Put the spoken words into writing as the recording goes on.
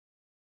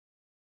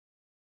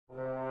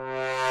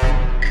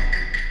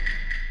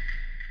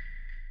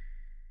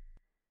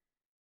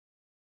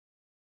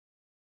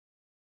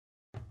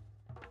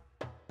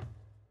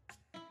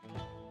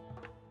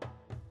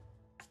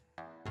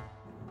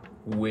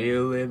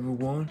Well,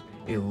 everyone,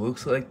 it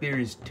looks like there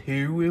is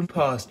 2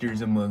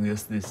 imposters among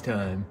us this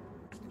time.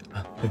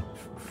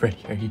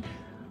 Freddy,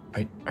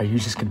 are you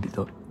just gonna be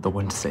the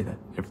one to say that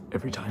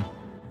every time?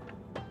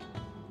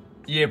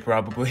 Yeah,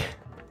 probably.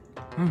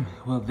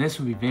 Well, this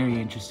would be very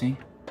interesting.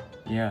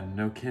 Yeah,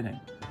 no kidding.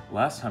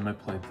 Last time I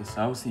played this,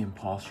 I was the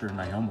imposter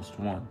and I almost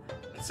won.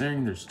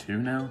 Considering there's 2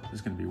 now, this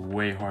is gonna be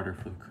way harder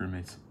for the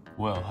crewmates.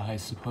 Well, I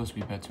suppose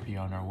we better be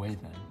on our way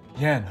then.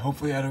 Yeah, and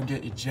hopefully I don't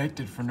get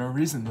ejected for no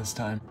reason this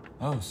time.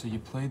 Oh, so you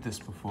played this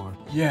before?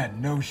 Yeah,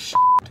 no shit.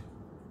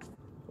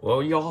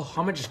 Well, y'all,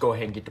 I'm gonna just go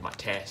ahead and get to my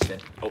task then.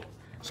 Oh,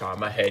 sorry,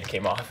 my head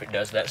came off. It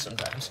does that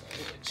sometimes.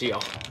 See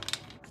y'all.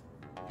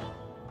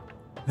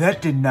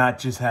 That did not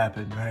just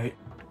happen, right?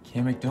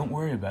 Kamek, don't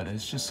worry about it.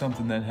 It's just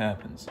something that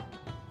happens.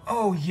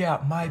 Oh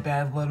yeah, my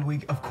bad,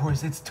 Ludwig. Of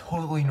course, it's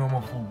totally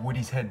normal for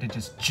Woody's head to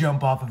just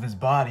jump off of his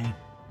body.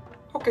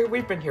 Okay,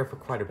 we've been here for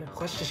quite a bit.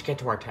 Let's just get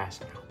to our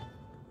task now.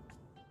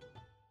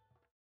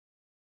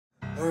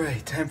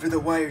 Alright, time for the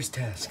wires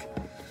task.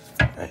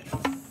 Alright.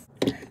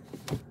 And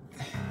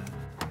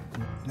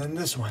then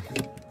this one.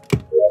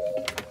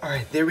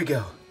 Alright, there we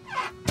go.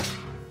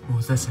 What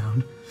was that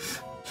sound?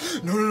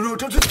 No,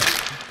 don't just...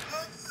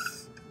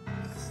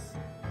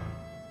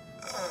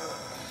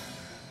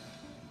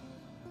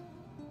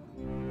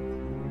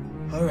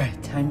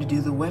 Alright, time to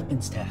do the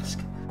weapons task.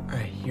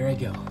 Alright, here I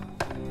go.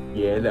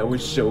 Yeah, that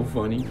was so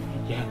funny.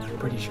 Yeah, I'm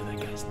pretty sure that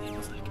guy's name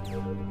was like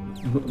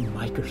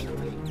Mike or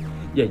something.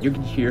 Yeah, you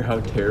can hear how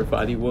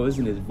terrified he was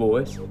in his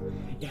voice.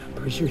 Yeah, I'm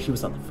pretty sure he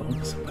was on the phone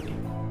with somebody.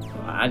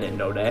 Oh, I didn't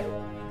know that.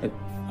 And,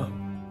 oh,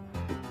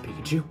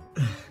 Pikachu?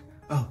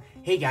 Oh,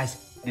 hey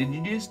guys. Did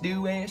you just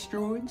do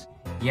asteroids?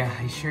 Yeah,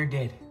 I sure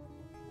did.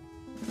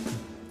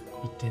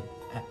 He did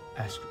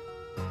ask.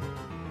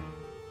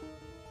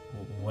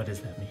 What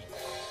does that mean?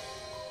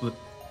 Look,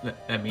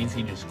 that means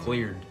he just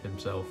cleared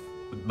himself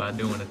by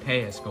doing a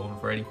task, Golden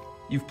Freddy.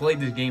 You've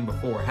played this game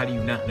before. How do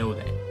you not know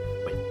that?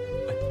 Wait,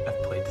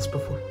 I've played this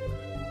before?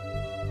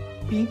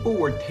 People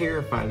were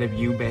terrified of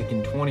you back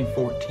in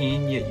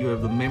 2014, yet you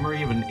have the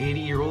memory of an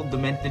 80-year-old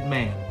demented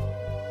man.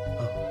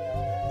 Oh,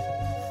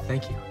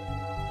 thank you.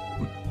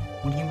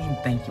 What do you mean,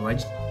 thank you?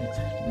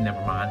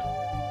 Never mind.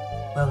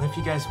 Well, if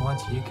you guys want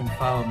to, you can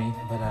follow me,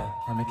 but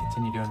I'm gonna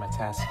continue doing my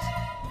tasks.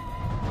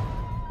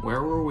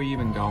 Where were we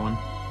even going?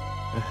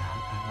 I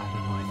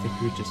don't know, I think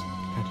we were just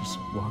kind of just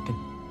walking.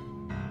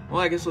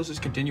 Well, I guess let's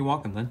just continue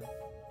walking then.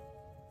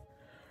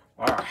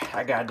 Alright,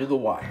 I gotta do the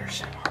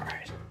wires.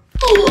 Alright.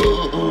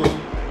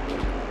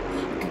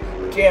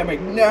 Damn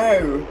it,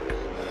 no!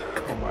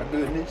 Oh my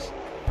goodness.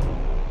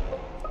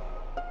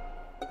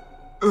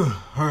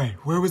 Alright,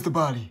 where was the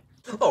body?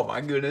 Oh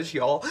my goodness,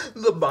 y'all.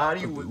 The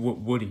body was...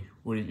 Woody,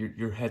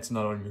 your head's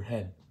not on your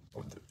head.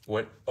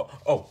 What?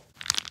 Oh.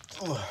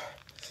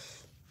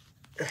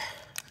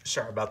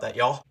 Sorry about that,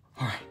 y'all.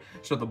 Alright,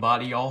 so the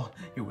body, y'all,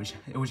 it was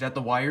at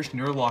the wires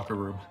near the locker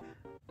room.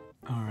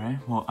 Alright,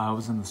 well, I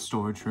was in the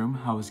storage room.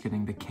 I was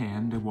getting the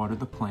can to water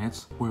the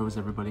plants. Where was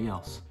everybody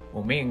else?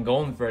 Well, me and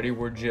Golden Freddy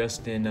were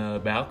just in a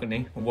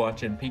balcony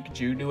watching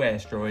Pikachu do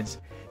asteroids.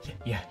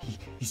 Yeah,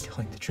 he's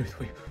telling the truth.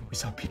 We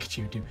saw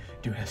Pikachu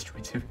do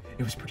asteroids.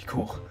 It was pretty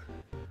cool.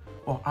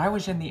 Well, I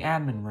was in the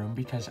admin room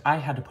because I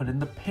had to put in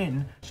the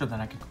pin so that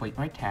I could complete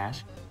my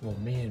task. Well,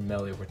 me and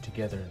Melly were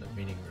together in the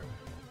meeting room.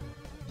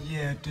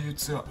 Yeah, dude,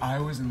 so I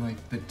was in,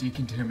 like, the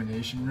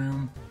decontamination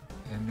room,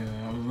 and,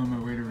 I was on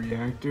my way to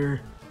reactor,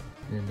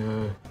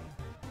 and,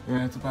 yeah,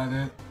 that's about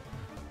it.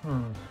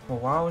 Well,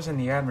 while I was in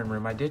the admin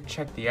room, I did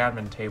check the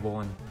admin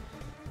table, and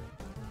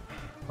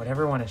what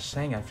everyone is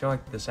saying, I feel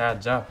like this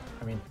adds up.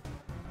 I mean,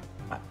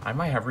 I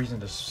might have reason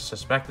to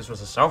suspect this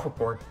was a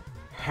self-report.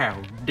 How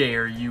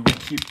dare you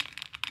accuse...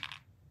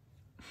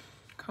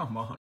 Come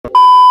on.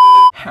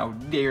 How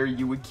dare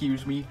you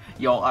accuse me?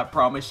 Y'all, I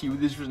promise you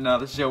this was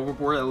not a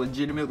self-report. I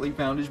legitimately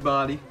found his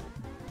body.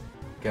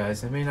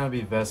 Guys, it may not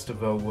be best to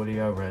vote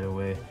Woody out right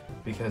away,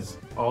 because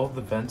all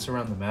the vents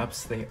around the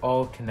maps, they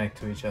all connect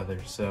to each other,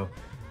 so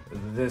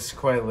this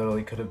quite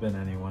literally could have been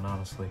anyone,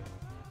 honestly.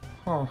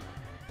 Oh.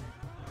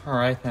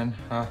 Alright then.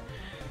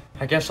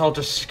 I guess I'll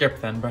just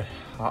skip then, but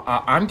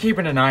I'm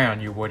keeping an eye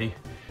on you, Woody.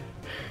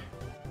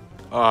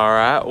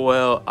 Alright,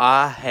 well,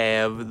 I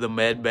have the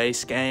medbay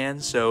scan,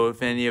 so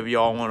if any of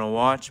y'all want to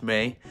watch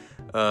me,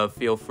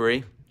 feel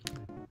free.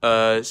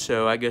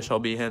 So I guess I'll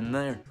be heading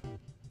there.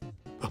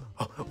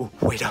 Oh,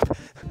 wait up.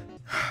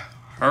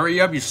 Hurry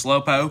up, you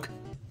slowpoke.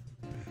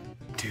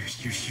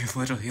 Dude, you're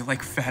literally,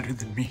 like, fatter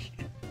than me.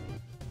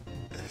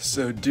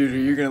 So, dude, are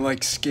you gonna,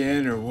 like,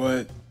 scan or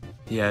what?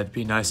 Yeah, it'd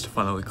be nice to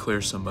finally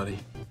clear somebody.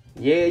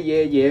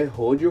 Yeah.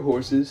 Hold your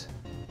horses.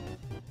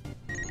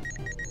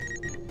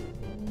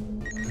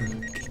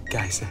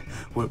 Guys,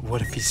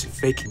 what if he's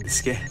faking the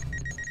scan?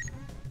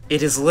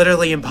 It is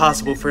literally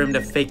impossible for him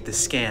to fake the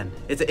scan.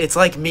 It's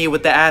like me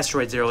with the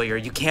asteroids earlier.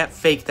 You can't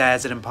fake that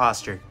as an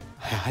imposter.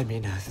 I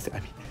mean,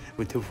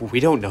 we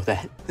don't know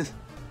that.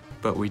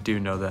 But we do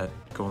know that,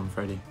 Golden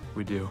Freddy.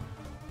 We do.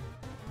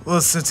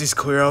 Well, since he's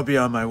clear, I'll be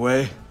on my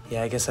way.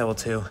 Yeah, I guess I will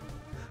too.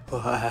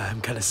 Well,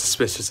 I'm kind of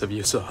suspicious of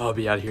you, so I'll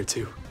be out of here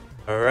too.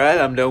 Alright,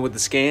 I'm done with the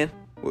scan.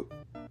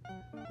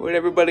 Where'd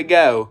everybody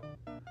go?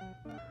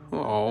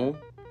 Oh.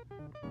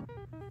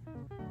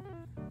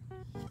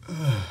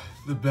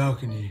 The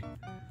balcony.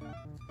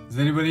 Is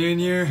anybody in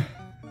here?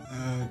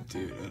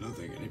 Dude, I don't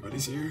think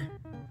anybody's here.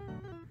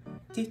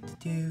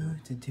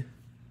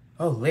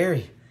 Oh,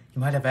 Larry,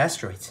 you might have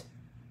asteroids.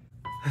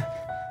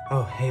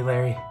 Oh, hey,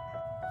 Larry.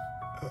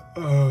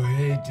 Oh,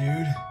 hey,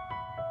 dude.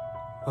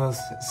 Well,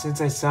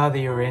 since I saw that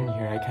you were in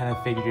here, I kind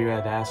of figured you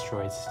had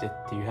asteroids.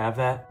 Do you have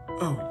that?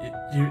 Oh,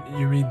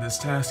 you mean this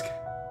task?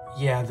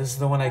 Yeah, this is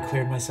the one I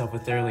cleared myself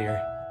with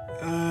earlier.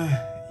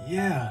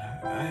 Yeah,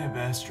 I have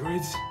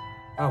asteroids.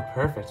 Oh,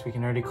 perfect. We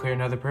can already clear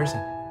another person.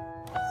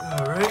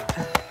 Alright.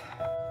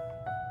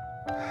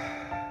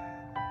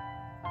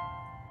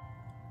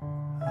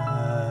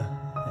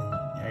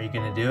 Are you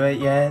gonna do it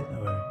yet,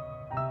 or?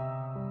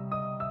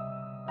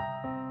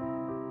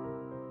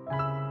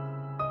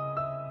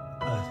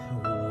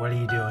 What are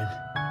you doing?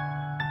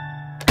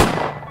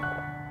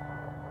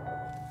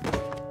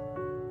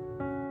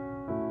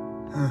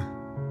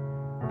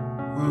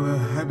 Well,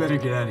 I better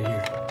get out of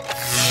here.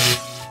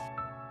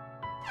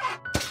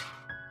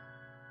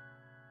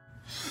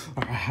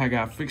 I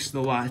gotta fix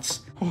the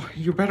lights. Oh,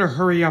 you better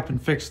hurry up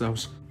and fix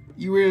those.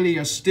 You really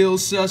are still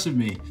sus of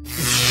me.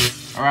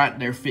 Alright,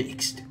 they're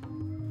fixed.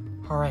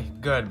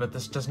 Alright, good, but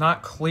this does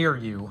not clear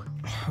you.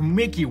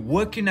 Mickey,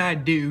 what can I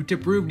do to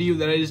prove to you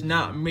that it is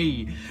not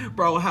me?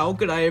 Bro, how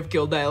could I have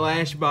killed that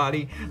last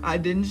body? I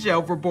didn't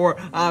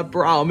self-report. I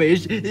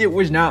promise it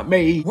was not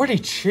me. Woody,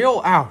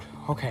 chill out.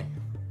 Okay,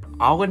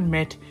 I'll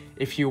admit,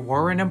 if you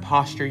were an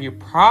imposter, you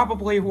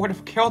probably would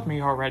have killed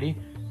me already.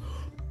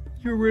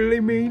 You really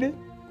mean it?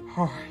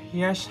 Oh,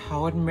 yes,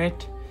 I'll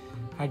admit,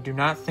 I do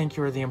not think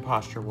you're the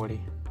imposter,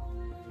 Woody.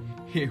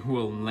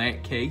 Well, in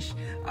that case,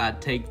 I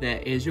take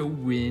that as a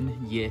win.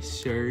 Yes,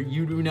 sir.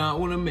 You do not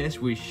want to mess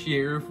with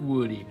Sheriff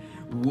Woody.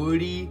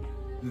 Woody...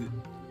 Do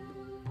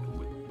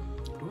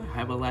I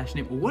have a last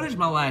name? What is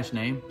my last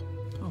name?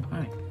 Oh,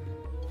 hi.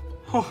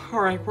 Oh,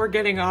 alright, we're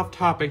getting off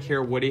topic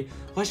here, Woody.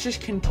 Let's just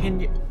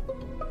continue.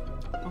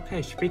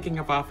 Okay, speaking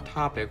of off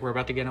topic, we're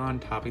about to get on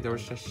topic. There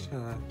was just,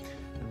 the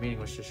meeting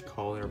was just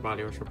called, or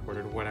body was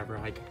reported, whatever.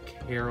 I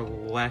could care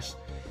less.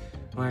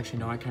 Well, actually,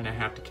 no, I kind of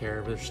have to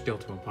care, but there's still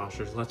 2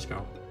 imposters. Let's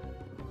go.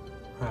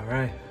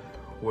 Alright,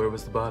 where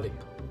was the body?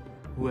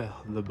 Well,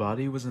 the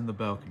body was in the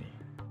balcony.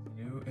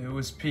 It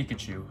was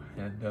Pikachu,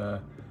 and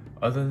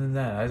other than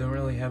that, I don't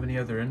really have any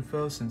other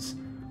info since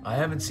I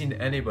haven't seen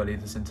anybody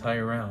this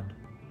entire round.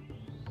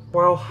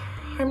 Well,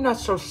 I'm not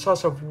so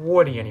sus of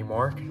Woody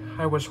anymore.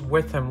 I was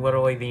with him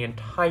literally the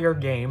entire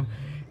game,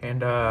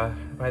 and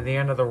by the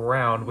end of the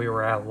round, we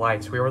were at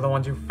lights. We were the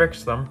ones who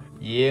fixed them.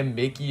 Yeah,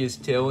 Mickey is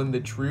telling the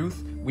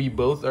truth. We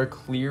both are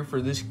clear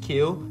for this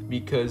kill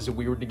because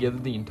we were together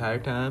the entire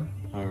time.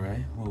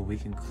 Alright, well, we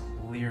can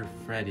clear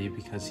Freddy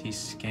because he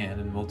scanned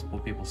and multiple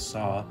people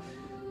saw.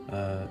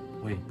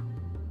 Wait.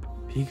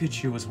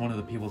 Pikachu was one of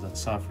the people that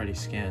saw Freddy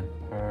scan.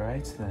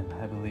 Alright then,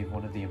 I believe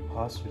one of the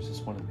imposters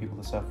is one of the people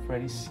that saw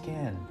Freddy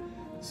scan,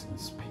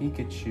 since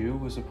Pikachu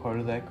was a part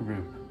of that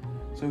group.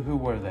 So who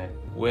were they?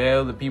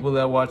 Well, the people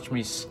that watched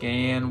me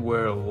scan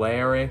were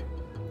Larry,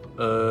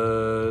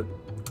 Golden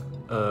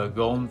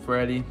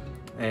Freddy,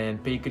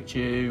 and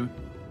Pikachu,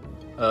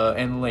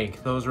 and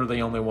Link. Those were the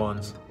only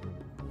ones.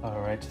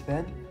 Alright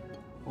then.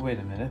 Wait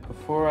a minute,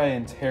 before I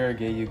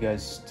interrogate you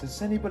guys,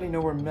 does anybody know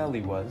where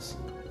Melly was?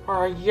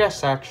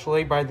 Yes,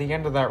 actually, by the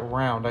end of that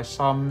round, I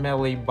saw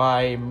Millie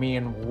by me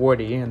and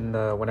Woody, and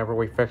whenever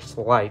we fixed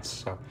the lights,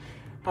 so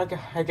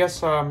I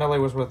guess Millie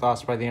was with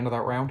us by the end of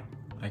that round.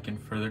 I can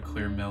further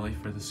clear Melly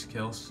for this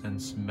kill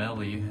since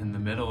Melly in the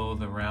middle of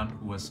the round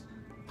was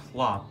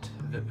plopped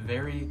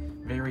very,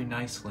 very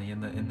nicely in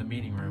the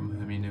meeting room.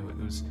 I mean, it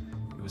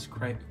was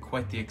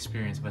quite the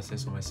experience, if I say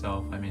so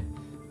myself. I mean,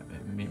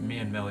 me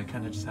and Melly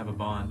kind of just have a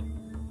bond.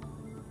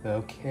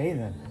 Okay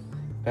then,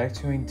 back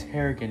to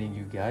interrogating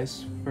you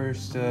guys.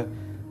 First,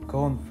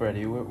 Golden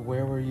Freddy,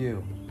 where were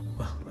you?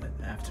 Well,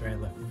 after I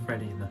left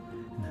Freddy in the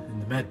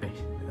med bay,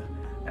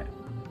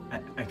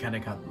 I kind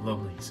of got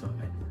lonely, so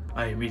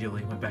I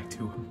immediately went back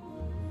to him.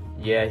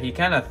 Yeah, he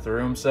kind of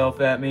threw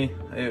himself at me.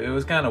 It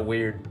was kind of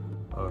weird.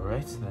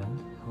 Alright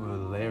then. Well,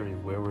 Larry,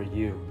 where were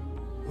you?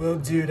 Well,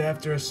 dude,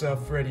 after I saw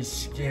Freddy's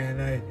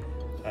scan,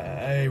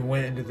 I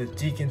went into the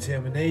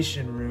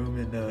decontamination room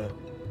and,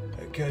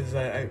 because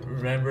I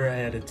remember I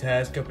had a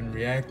task up in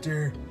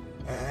reactor.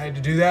 I had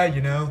to do that,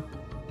 you know?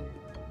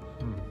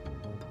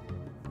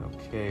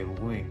 Okay,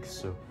 Link,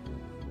 so...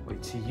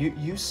 Wait, so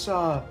you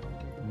saw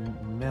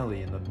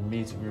Melly in the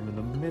meeting room in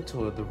the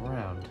middle of the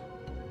round.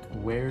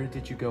 Where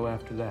did you go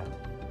after that?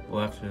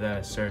 Well, after that,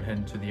 I started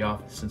heading to the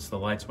office since the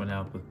lights went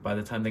out, but by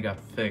the time they got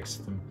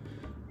fixed,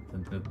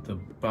 the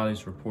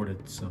bodies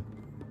reported, so...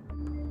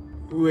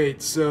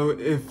 Wait, so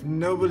if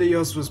nobody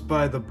else was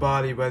by the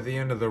body by the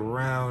end of the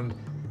round,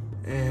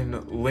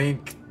 and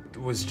Link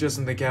was just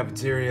in the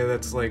cafeteria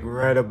that's like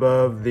right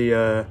above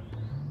the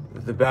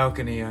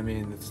balcony, I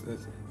mean, it's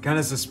kind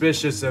of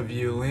suspicious of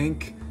you,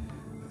 Link.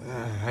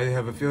 I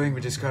have a feeling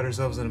we just got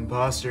ourselves an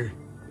imposter.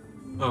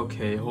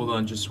 Okay, hold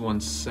on just 1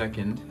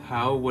 second.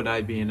 How would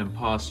I be an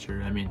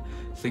imposter? I mean,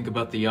 think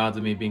about the odds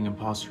of me being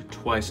imposter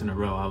twice in a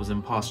row. I was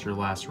imposter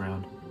last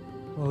round.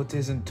 Well, it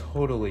isn't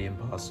totally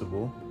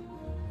impossible.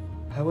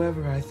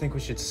 However, I think we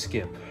should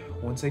skip.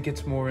 Once I get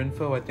some more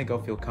info, I think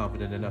I'll feel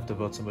confident enough to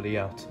vote somebody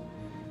out.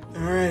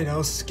 Alright,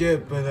 I'll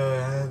skip, but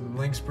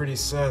Link's pretty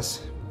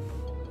sus.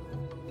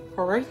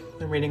 Alright,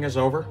 the meeting is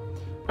over.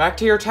 Back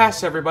to your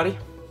tasks, everybody.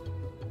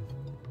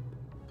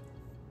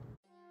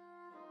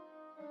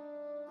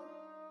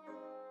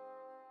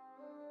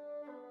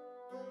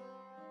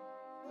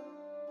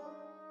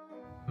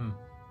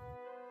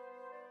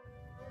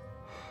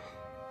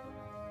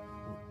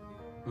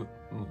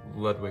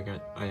 Ludwig,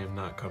 I am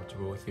not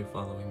comfortable with you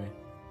following me.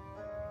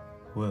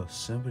 Well,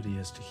 somebody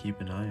has to keep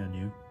an eye on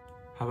you.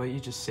 How about you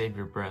just save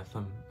your breath?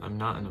 I'm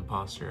not an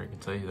imposter, I can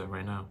tell you that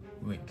right now.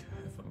 Link,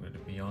 if I'm going to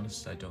be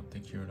honest, I don't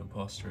think you're an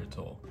imposter at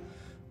all.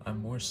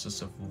 I'm more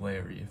sus of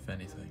Larry, if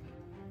anything.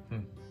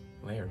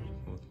 Larry,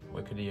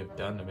 what could he have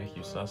done to make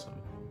you sus him?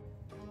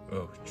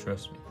 Oh,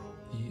 trust me.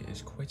 He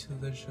is quite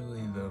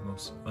literally the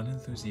most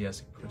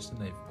unenthusiastic person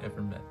I've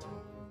ever met.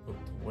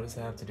 What does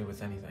that have to do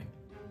with anything?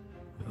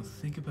 Well,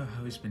 think about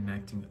how he's been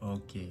acting all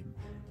game.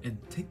 And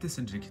take this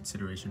into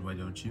consideration, why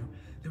don't you?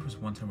 There was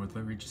one time where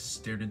Larry just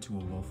stared into a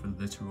wall for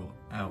literal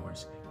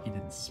hours. He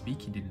didn't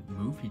speak, he didn't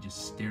move, he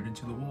just stared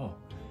into the wall.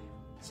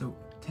 So,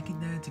 taking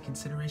that into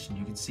consideration,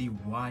 you can see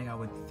why I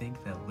would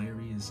think that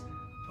Larry is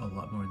a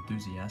lot more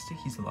enthusiastic.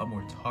 He's a lot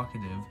more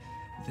talkative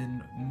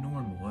than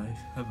normal. I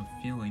have a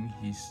feeling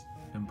he's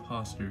an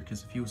imposter,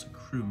 because if he was a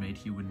crewmate,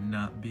 he would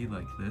not be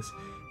like this.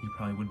 He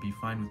probably would be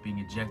fine with being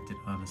ejected,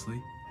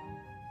 honestly.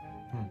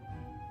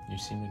 You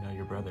seem to know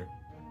your brother.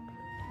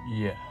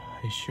 Yeah,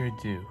 I sure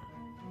do.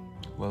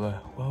 Well,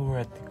 while we're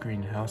at the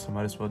greenhouse, I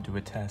might as well do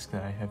a task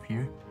that I have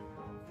here.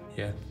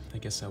 Yeah, I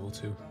guess I will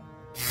too.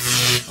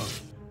 Oh,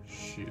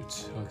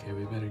 shoot. Okay,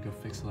 we better go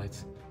fix the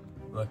lights.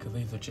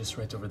 Luckily, they're just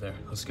right over there.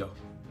 Let's go.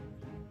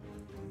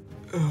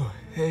 Oh,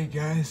 hey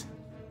guys.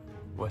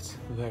 What?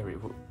 Larry,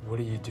 what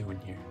are you doing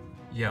here?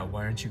 Yeah,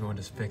 why aren't you going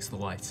to fix the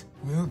lights?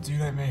 Well,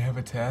 dude, I may have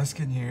a task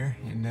in here.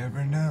 You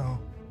never know.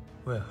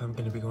 Well, I'm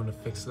gonna be going to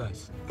fix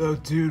lights. Oh,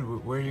 dude,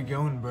 where you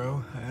going,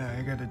 bro?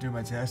 I gotta do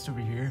my task over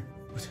here.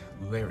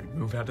 Larry,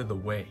 move out of the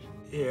way.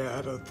 Yeah,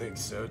 I don't think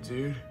so,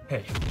 dude.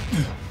 Hey.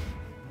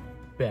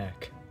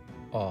 Back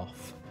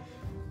off.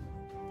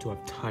 Don't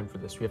have time for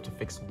this. We have to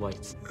fix the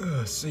lights.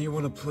 So you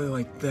want to play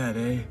like that,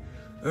 eh?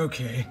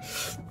 Okay.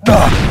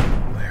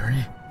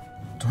 Larry,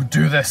 don't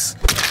do this.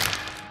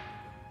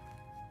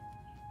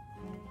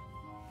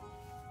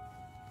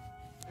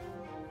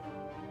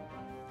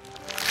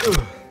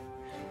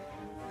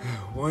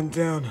 One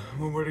down,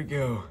 one more to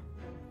go.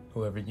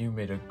 However, you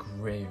made a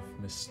grave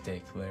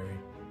mistake, Larry.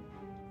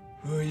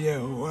 Oh yeah,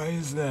 why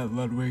is that,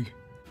 Ludwig?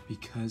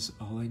 Because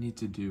all I need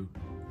to do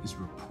is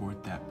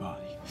report that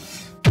body.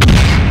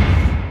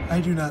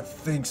 I do not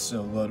think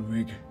so,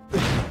 Ludwig.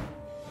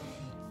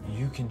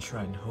 You can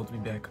try and hold me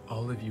back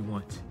all of you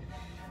want,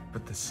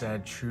 but the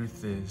sad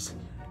truth is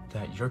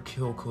that your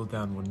kill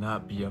cooldown will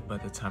not be up by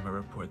the time I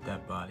report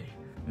that body.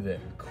 There,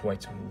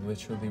 quite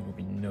literally will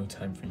be no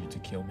time for you to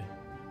kill me.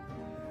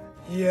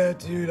 Yeah,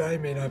 dude, I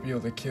may not be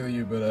able to kill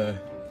you,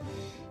 but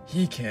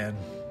he can.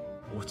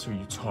 What are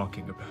you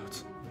talking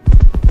about?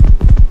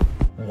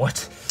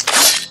 What?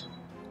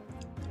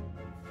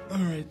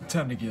 Alright,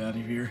 time to get out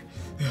of here.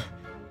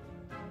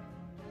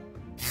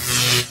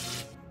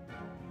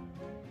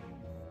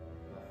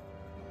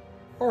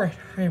 Alright,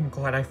 I am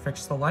glad I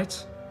fixed the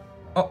lights.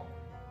 Oh.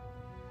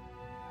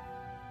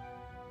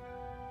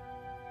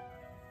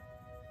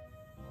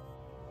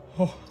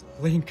 Oh,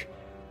 Link.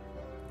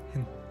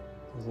 And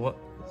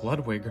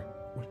Ludwig.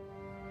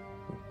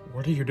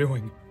 What are you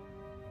doing?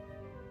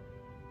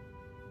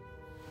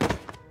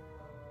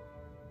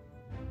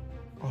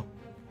 Oh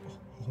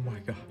my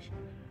gosh.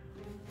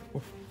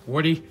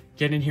 Woody,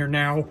 get in here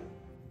now.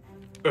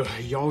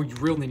 Y'all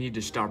really need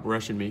to stop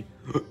rushing me.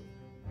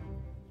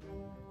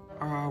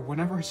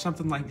 Whenever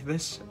something like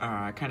this,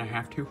 I kind of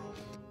have to.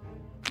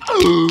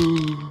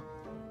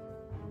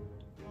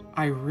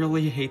 I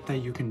really hate that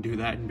you can do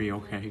that and be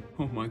okay.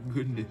 Oh my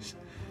goodness.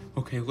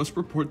 Okay, let's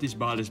report these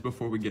bodies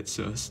before we get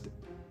sussed.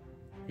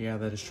 Yeah,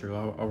 that is true.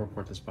 I'll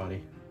report this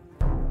body.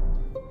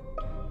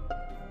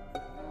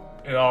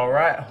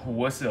 Alright,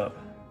 what's up?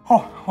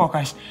 Oh, well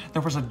guys,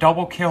 there was a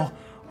double kill,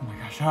 oh my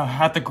gosh,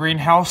 at the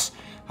greenhouse.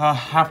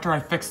 After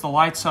I fixed the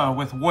lights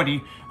with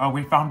Woody,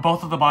 we found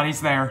both of the bodies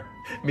there.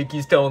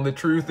 Mickey's telling the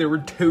truth. There were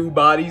 2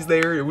 bodies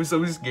there. It was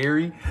so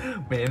scary.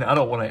 Man, I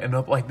don't want to end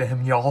up like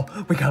them, y'all.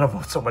 We gotta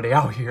vote somebody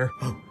out here.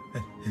 Oh,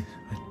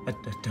 a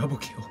double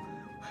kill.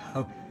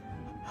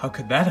 How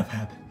could that have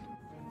happened?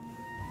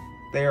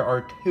 There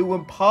are 2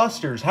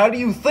 imposters. How do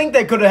you think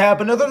that could have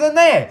happened other than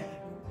that?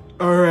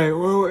 Alright,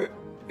 well,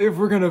 if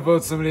we're gonna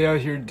vote somebody out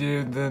here,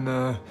 dude, then,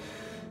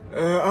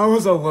 I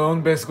was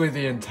alone basically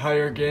the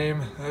entire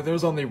game. There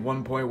was only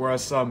one point where I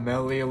saw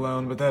Melly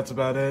alone, but that's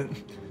about it.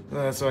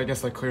 So I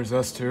guess that clears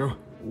us too.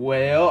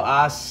 Well,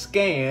 I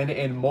scanned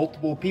and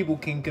multiple people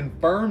can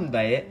confirm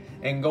that,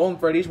 and Golden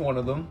Freddy's one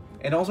of them.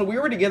 And also, we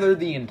were together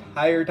the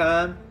entire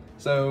time,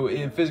 so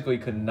it physically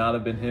could not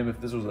have been him if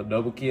this was a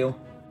double kill.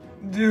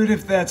 Dude,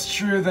 if that's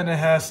true, then it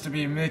has to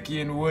be Mickey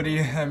and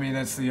Woody. I mean,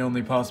 that's the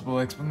only possible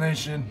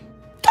explanation.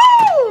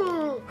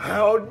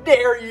 How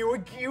dare you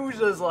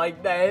accuse us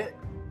like that?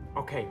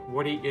 Okay,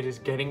 Woody, it is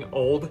getting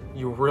old.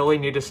 You really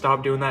need to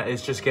stop doing that.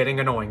 It's just getting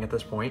annoying at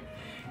this point.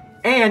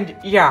 And,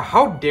 yeah,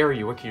 how dare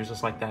you accuse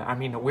us like that? I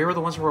mean, we were the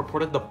ones who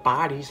reported the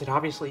bodies. It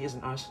obviously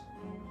isn't us.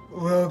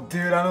 Well,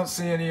 dude, I don't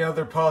see any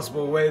other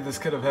possible way this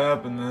could have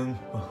happened then.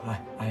 Well,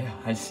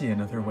 I see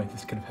another way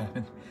this could have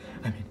happened.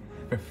 I mean,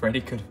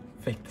 Freddy could have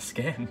faked the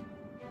scan.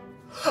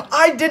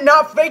 I did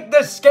not fake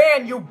the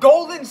scan, you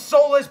golden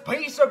soulless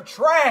piece of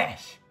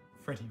trash!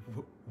 Freddy,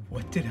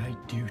 what did I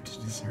do to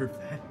deserve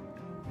that?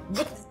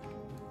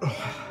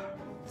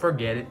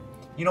 Forget it.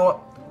 You know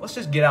what? Let's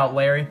just get out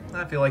Larry.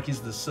 I feel like he's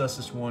the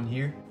sussest one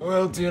here.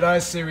 Well, dude, I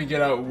say we get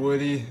out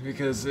Woody,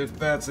 because if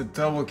that's a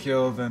double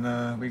kill,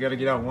 then we gotta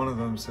get out one of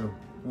them, so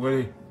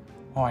Woody.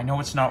 Oh, I know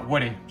it's not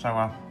Woody,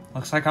 so,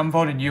 looks like I'm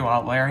voting you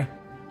out, Larry.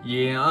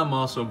 Yeah, I'm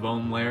also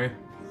voting Larry.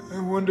 I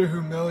wonder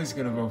who Melly's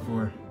gonna vote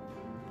for.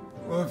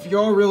 Well, if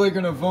y'all really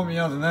gonna vote me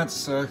out, then that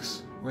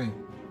sucks. Wait,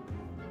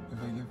 if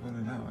I get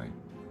voted out,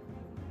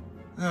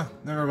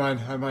 never mind.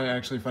 I might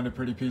actually find it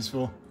pretty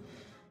peaceful.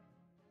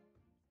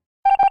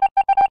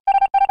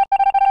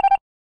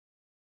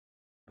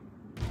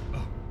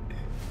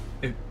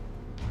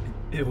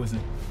 It was a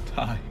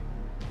tie.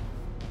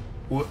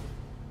 What?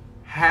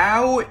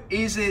 How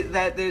is it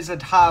that there's a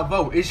tie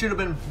vote? It should have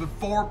been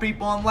 4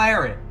 people on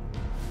Larry.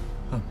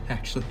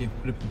 Actually, it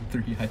would have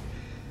been 3.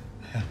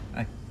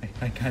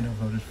 I kind of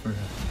voted for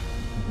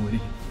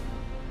Woody.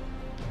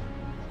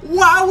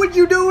 Why would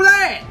you do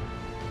that?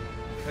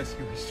 Because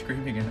you were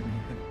screaming at me.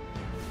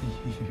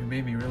 You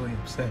made me really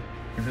upset.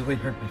 It really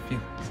hurt my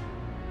feelings.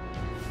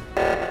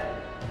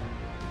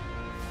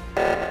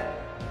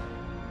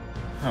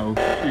 Oh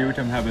shoot,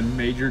 I'm having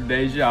major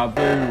deja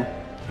vu.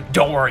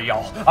 Don't worry,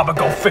 y'all. I'm gonna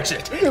go fix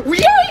it.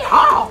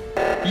 Yeehaw!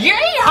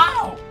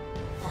 Yeehaw!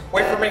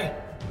 Wait for me.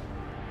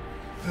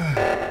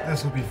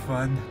 This will be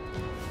fun.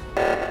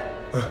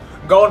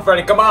 Go on,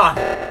 Freddy, come on.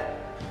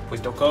 Please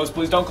don't close,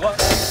 please don't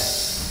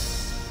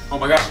close. Oh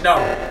my gosh, no.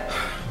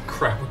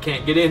 Crap, we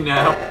can't get in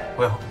now.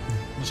 Well,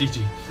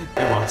 GG,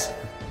 we lost.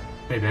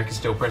 Maybe I can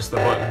still press the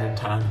button in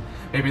time.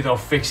 Maybe they'll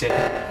fix it.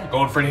 Go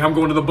on, Freddy, I'm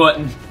going to the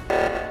button.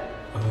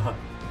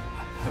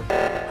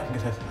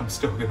 I'm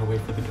still gonna wait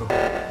for the door.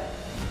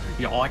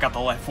 Y'all, I got the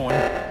left one.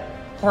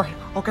 Alright,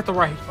 I'll get the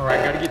right.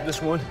 Alright, gotta get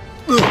this one.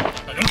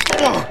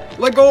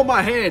 Let go of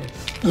my head.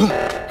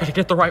 Gotta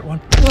get the right one.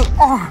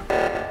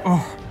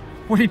 Oh,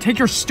 Woody, take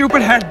your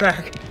stupid head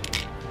back.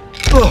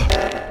 Oh,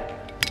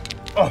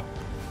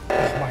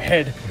 my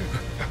head.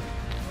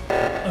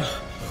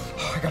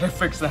 I gotta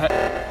fix that.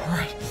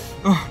 Alright.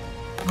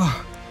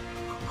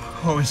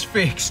 Oh, it's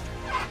fixed.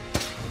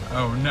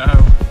 Oh no.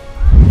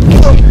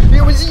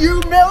 It was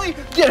you, Melly!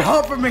 Get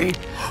off of me!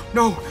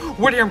 No,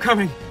 Woody, I'm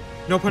coming.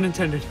 No pun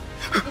intended.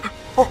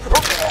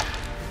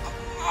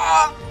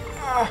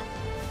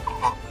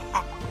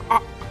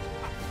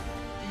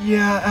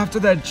 Yeah, after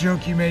that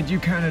joke you made, you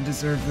kind of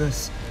deserve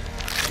this.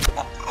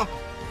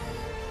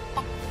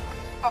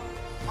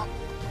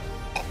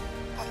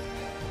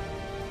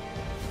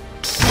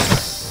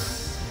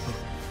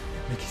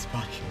 Mickey's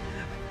body.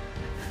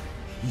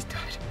 He's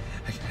died.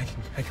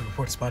 I can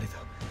report his body though.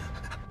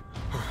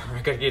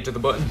 I gotta get to the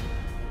button.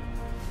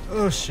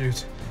 Oh,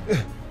 shoot.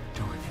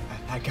 Don't worry,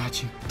 I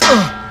got you.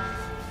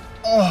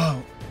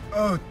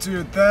 Oh,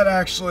 dude, that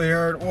actually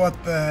hurt.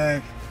 What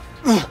the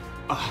heck?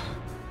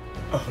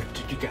 Oh,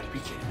 dude, you gotta be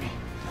kidding me.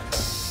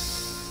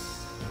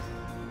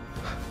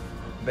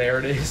 There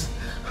it is.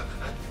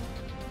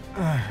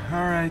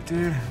 Alright,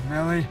 dude.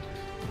 Melly,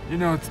 you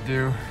know what to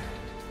do.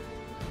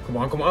 Come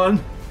on, come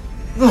on.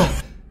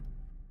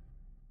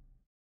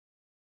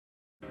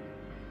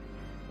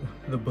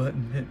 The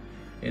button,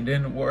 it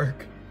didn't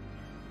work.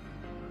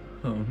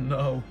 Oh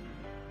no.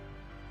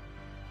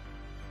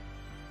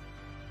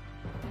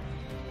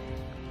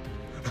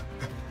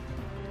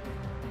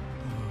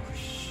 Oh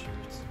shoot.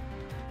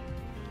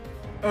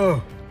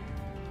 Oh.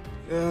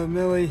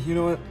 Millie, you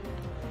know what?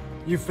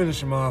 You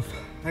finish him off.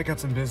 I got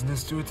some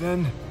business to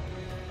attend.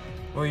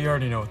 Well, you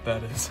already know what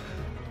that is.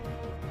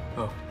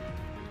 Oh.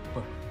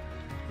 Well,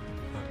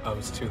 I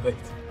was too late.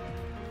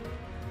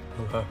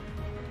 Well,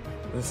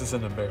 this is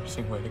an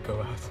embarrassing way to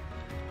go out.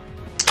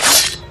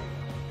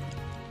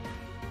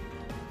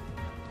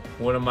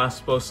 What am I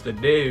supposed to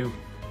do?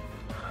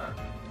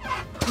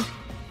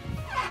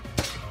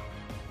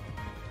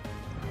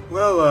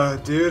 Well,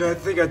 dude, I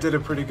think I did a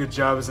pretty good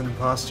job as an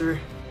imposter.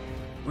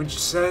 Wouldn't you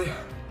say?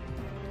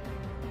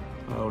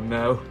 Oh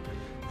no,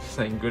 this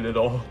ain't good at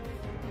all.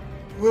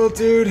 Well,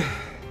 dude,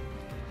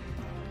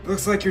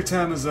 looks like your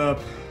time is up.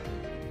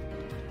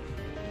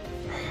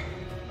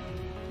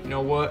 You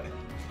know what?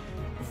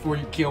 Before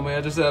you kill me, I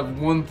just have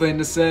one thing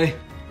to say.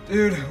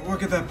 Dude, what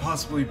could that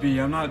possibly be?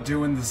 I'm not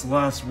doing this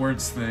last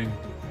words thing.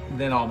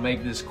 then I'll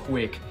make this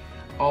quick.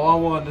 All I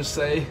wanted to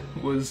say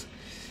was,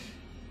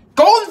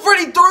 Golden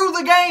Freddy threw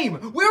the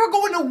game! We were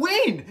going to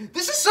win!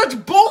 This is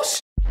such bullshit!